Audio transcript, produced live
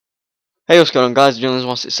Hey, what's going on, guys?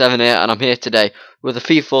 Jones167 here, and I'm here today with a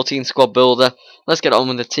FIFA 14 squad builder. Let's get on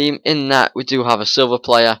with the team. In that, we do have a silver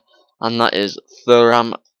player, and that is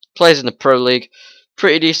Thuram. Plays in the Pro League.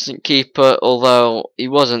 Pretty decent keeper, although he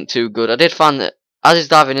wasn't too good. I did find that, as his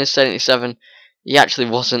diving is 77, he actually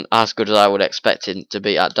wasn't as good as I would expect him to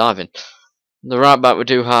be at diving. The right back we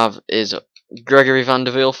do have is Gregory van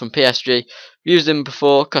der Wiel from PSG. Used him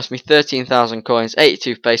before, cost me 13,000 coins,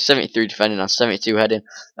 82 pace, 73 defending and 72 heading.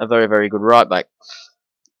 A very, very good right back.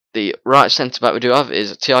 The right centre back we do have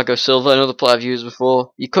is Thiago Silva, another player I've used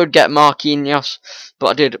before. You could get Marquinhos, but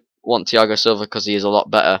I did want Thiago Silva because he is a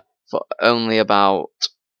lot better for only about,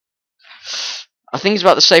 I think he's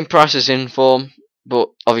about the same price as in form, but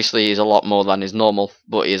obviously he's a lot more than his normal,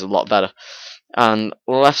 but he is a lot better. And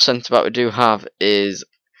left centre back we do have is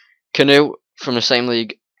Canoe from the same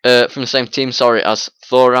league, from the same team, as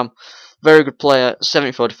Thuram. Very good player,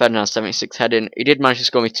 74 defending and 76 heading. He did manage to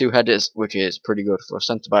score me 2 headers, which is pretty good for a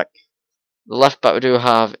centre back. The left back we do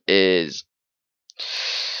have is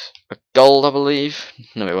a goal, I believe.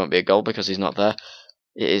 No, it won't be a goal because he's not there.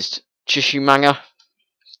 It is Tishimanga.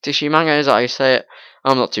 Tishimanga, is that how you say it?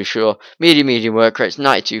 I'm not too sure. Medium work rates,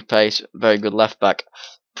 92 pace, very good left back.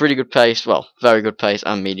 Pretty good pace, well, very good pace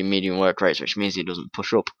and medium work rates, which means he doesn't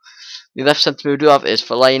push up. The left centre we do have is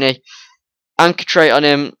Fellaini. Anchor trait on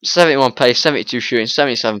him, 71 pace, 72 shooting,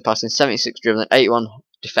 77 passing, 76 dribbling, 81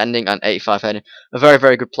 defending and 85 heading. A very,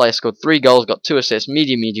 very good player, scored 3 goals, got 2 assists,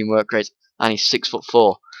 medium work rate, and he's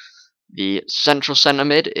 6'4". The central centre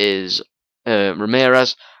mid is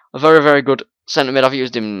Ramirez. A very, very good centre mid. I've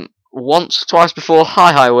used him twice before.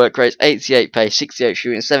 High work rates, 88 pace, 68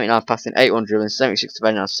 shooting, 79 passing, 81 dribbling, 76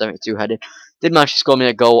 defending and 72 heading. Did manage to score me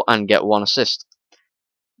a goal and get 1 assist.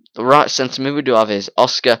 The right centre mid we do have is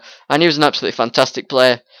Oscar, and he was an absolutely fantastic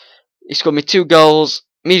player. He scored me 2 goals,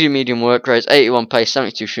 medium work rates, 81 pace,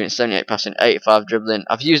 72 shooting, 78 passing, 85 dribbling.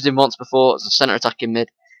 I've used him once before as a centre attacking mid,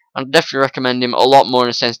 and I'd definitely recommend him a lot more in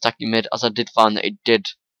a centre attacking mid, as I did find that he did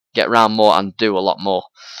get round more and do a lot more.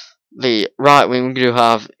 The right wing we do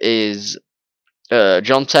have is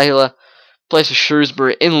John Taylor, plays for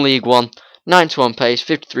Shrewsbury in League 1, 91 pace,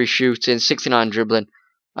 53 shooting, 69 dribbling,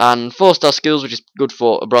 and 4-star skills, which is good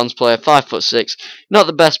for a bronze player, 5'6". Not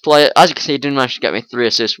the best player. As you can see, he did manage to get me 3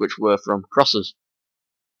 assists, which were from crosses.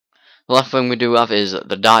 The last thing we do have is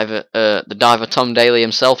the diver Tom Daly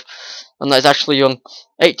himself, and that is actually young.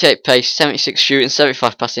 88 pace, 76 shooting,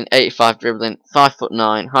 75 passing, 85 dribbling,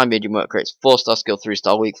 5'9", high medium work rates, 4-star skill,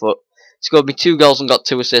 3-star weak foot. Scored me 2 goals and got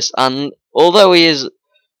 2 assists. And although he is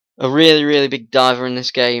a really, really big diver in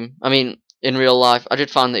this game, I mean, in real life, I did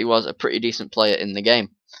find that he was a pretty decent player in the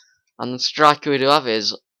game. And the striker we do have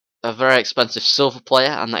is a very expensive silver player,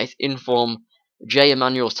 and that is in-form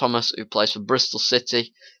Emmanuel-Thomas, who plays for Bristol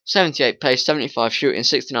City. 78 pace, 75 shooting,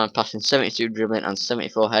 69 passing, 72 dribbling, and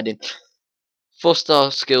 74 heading.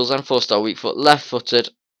 4-star skills and 4-star weak foot, left-footed.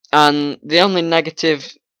 And the only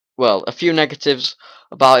negative, well, a few negatives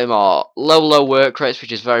about him are low work rates,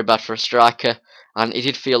 which is very bad for a striker. And he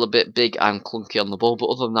did feel a bit big and clunky on the ball, but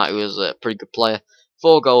other than that, he was a pretty good player.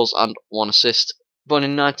 4 goals and 1 assist. Born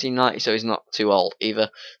in 1990, so he's not too old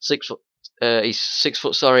either. 6 foot, he's 6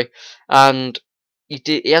 foot, sorry, and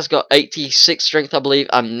he has got 86 strength, I believe,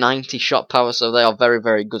 and 90 shot power. So they are very,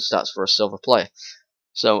 very good stats for a silver player.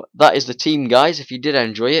 So that is the team, guys. If you did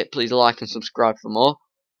enjoy it, please like and subscribe for more.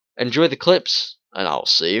 Enjoy the clips, and I'll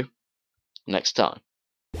see you next time.